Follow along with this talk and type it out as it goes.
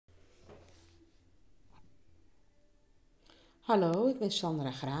Hallo, ik ben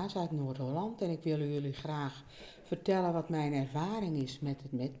Sandra uit Noord-Holland en ik wil jullie graag vertellen wat mijn ervaring is met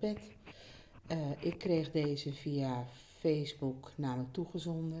het MedBed. Ik kreeg deze via Facebook naar me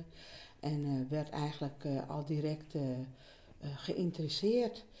toegezonden en werd eigenlijk al direct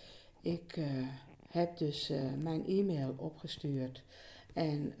geïnteresseerd. Ik heb dus mijn e-mail opgestuurd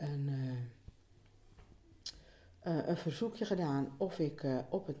en een verzoekje gedaan of ik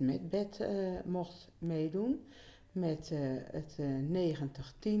op het MedBed mocht meedoen met het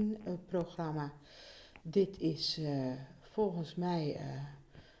 90-10 programma. Dit is volgens mij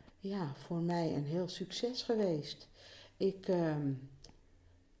voor mij een heel succes geweest. Ik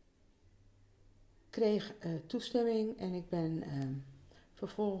kreeg toestemming en ik ben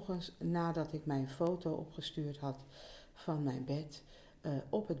vervolgens, nadat ik mijn foto opgestuurd had van mijn bed,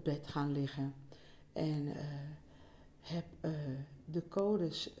 op het bed gaan liggen en heb de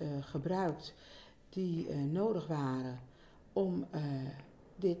codes gebruikt die nodig waren om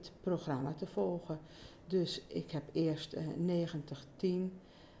dit programma te volgen. Dus ik heb eerst 90-10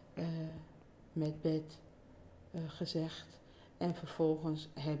 met bed gezegd en vervolgens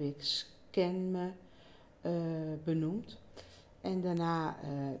heb ik scan me benoemd. En daarna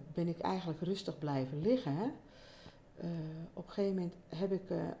ben ik eigenlijk rustig blijven liggen. Hè? Op een gegeven moment heb ik,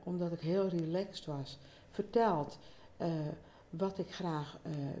 omdat ik heel relaxed was, verteld wat ik graag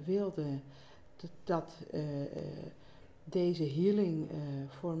wilde dat deze healing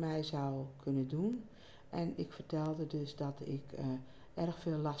voor mij zou kunnen doen. En ik vertelde dus dat ik erg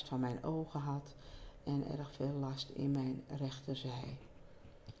veel last van mijn ogen had en erg veel last in mijn rechterzij.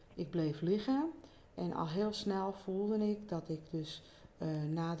 Ik bleef liggen en al heel snel voelde ik dat ik dus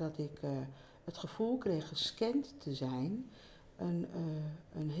nadat ik het gevoel kreeg gescand te zijn,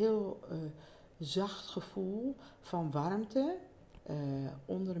 een heel zacht gevoel van warmte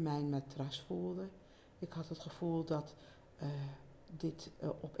onder mijn matras voelde. Ik had het gevoel dat dit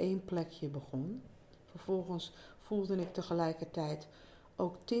op één plekje begon. Vervolgens voelde ik tegelijkertijd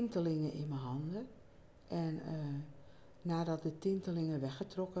ook tintelingen in mijn handen. En nadat de tintelingen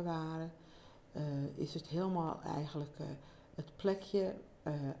weggetrokken waren, is het helemaal eigenlijk het plekje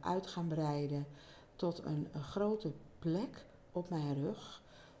uit gaan breiden tot een grote plek op mijn rug,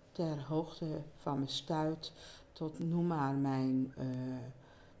 ter hoogte van mijn stuit tot noem maar mijn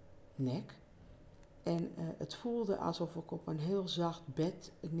nek. En het voelde alsof ik op een heel zacht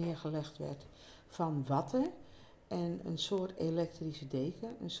bed neergelegd werd van watten en een soort elektrische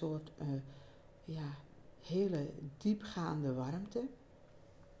deken, een soort hele diepgaande warmte.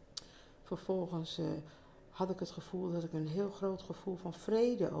 Vervolgens had ik het gevoel dat ik een heel groot gevoel van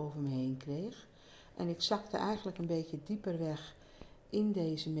vrede over me heen kreeg. En ik zakte eigenlijk een beetje dieper weg in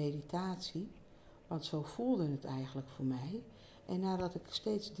deze meditatie, want zo voelde het eigenlijk voor mij. En nadat ik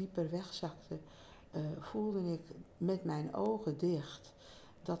steeds dieper wegzakte, voelde ik met mijn ogen dicht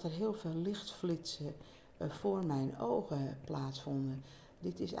dat er heel veel lichtflitsen voor mijn ogen plaatsvonden.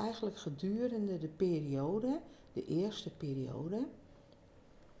 Dit is eigenlijk gedurende de periode, de eerste periode,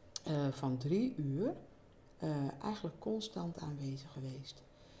 van 3 uur, eigenlijk constant aanwezig geweest.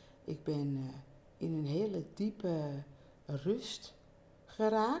 Ik ben in een hele diepe rust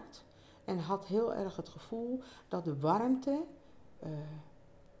geraakt en had heel erg het gevoel dat de warmte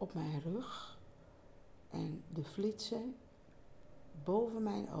op mijn rug en de flitsen boven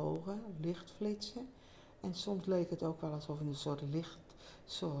mijn ogen, lichtflitsen. En soms leek het ook wel alsof het een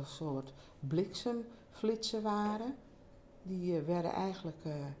soort bliksemflitsen waren. Die werden eigenlijk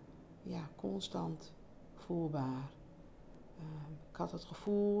constant voelbaar. Ik had het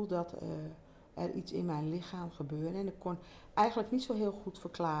gevoel dat er iets in mijn lichaam gebeurde. En ik kon eigenlijk niet zo heel goed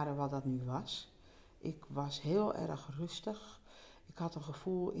verklaren wat dat nu was. Ik was heel erg rustig. Ik had een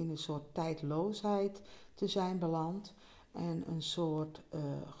gevoel in een soort tijdloosheid te zijn beland. En een soort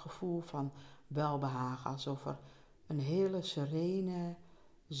gevoel van welbehagen. Alsof er een hele serene,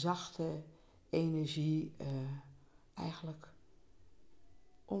 zachte energie eigenlijk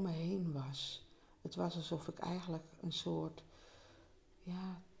om me heen was. Het was alsof ik eigenlijk een soort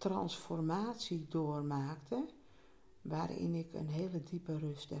transformatie doormaakte, waarin ik een hele diepe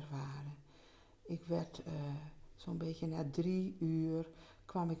rust ervaarde. Ik werd zo'n beetje na 3 uur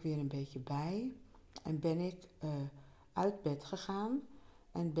kwam ik weer een beetje bij en ben ik uit bed gegaan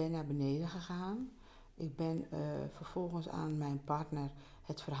en ben naar beneden gegaan. Ik ben vervolgens aan mijn partner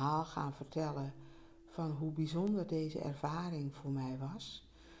het verhaal gaan vertellen van hoe bijzonder deze ervaring voor mij was.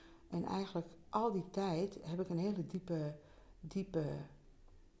 En eigenlijk al die tijd heb ik een hele diepe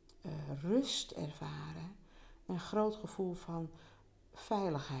rust ervaren. Een groot gevoel van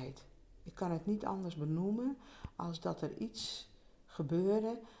veiligheid. Ik kan het niet anders benoemen als dat er iets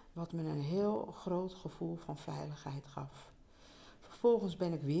gebeurde wat me een heel groot gevoel van veiligheid gaf. Vervolgens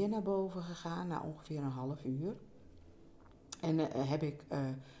ben ik weer naar boven gegaan, na ongeveer een half uur. En heb ik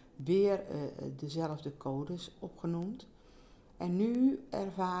weer dezelfde codes opgenoemd. En nu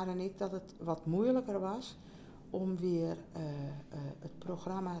ervaren ik dat het wat moeilijker was om weer het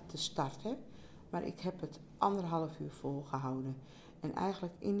programma te starten. Maar ik heb het 1,5 uur volgehouden. En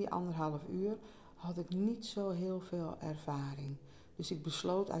eigenlijk in die 1,5 uur had ik niet zo heel veel ervaring. Dus ik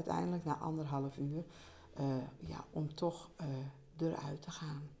besloot uiteindelijk na 1,5 uur om toch eruit te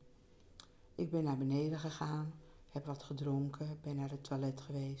gaan. Ik ben naar beneden gegaan, heb wat gedronken, ben naar het toilet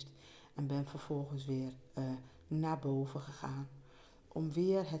geweest en ben vervolgens weer naar boven gegaan om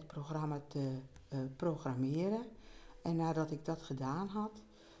weer het programma te programmeren. En nadat ik dat gedaan had,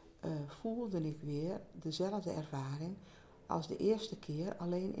 voelde ik weer dezelfde ervaring als de eerste keer,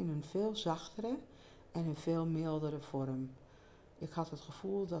 alleen in een veel zachtere en een veel mildere vorm. Ik had het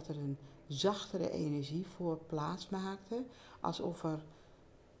gevoel dat er een zachtere energie voor plaats maakte, alsof er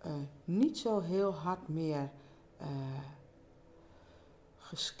niet zo heel hard meer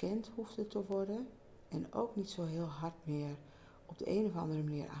gescand hoefde te worden en ook niet zo heel hard meer op de een of andere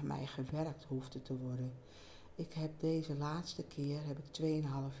manier aan mij gewerkt hoefde te worden. Ik heb deze laatste keer 2,5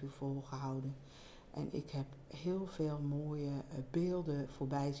 uur volgehouden en ik heb heel veel mooie beelden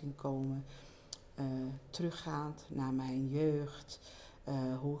voorbij zien komen, teruggaand naar mijn jeugd,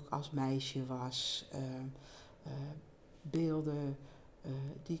 hoe ik als meisje was, beelden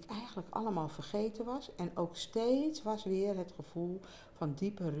die ik eigenlijk allemaal vergeten was. En ook steeds was weer het gevoel van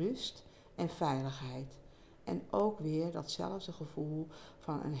diepe rust en veiligheid. En ook weer datzelfde gevoel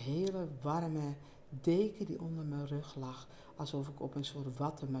van een hele warme deken die onder mijn rug lag. Alsof ik op een soort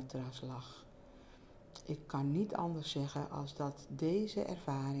wattenmatras lag. Ik kan niet anders zeggen als dat deze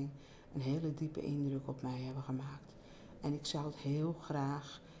ervaring een hele diepe indruk op mij hebben gemaakt. En ik zou het heel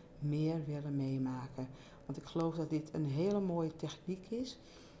graag meer willen meemaken. Want ik geloof dat dit een hele mooie techniek is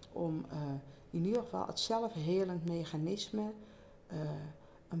om in ieder geval het zelfhelend mechanisme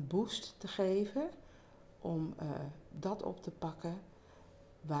een boost te geven. Om dat op te pakken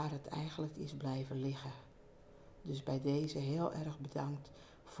waar het eigenlijk is blijven liggen. Dus bij deze heel erg bedankt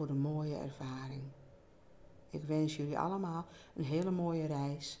voor de mooie ervaring. Ik wens jullie allemaal een hele mooie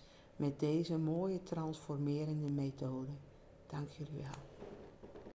reis met deze mooie transformerende methode. Dank jullie wel.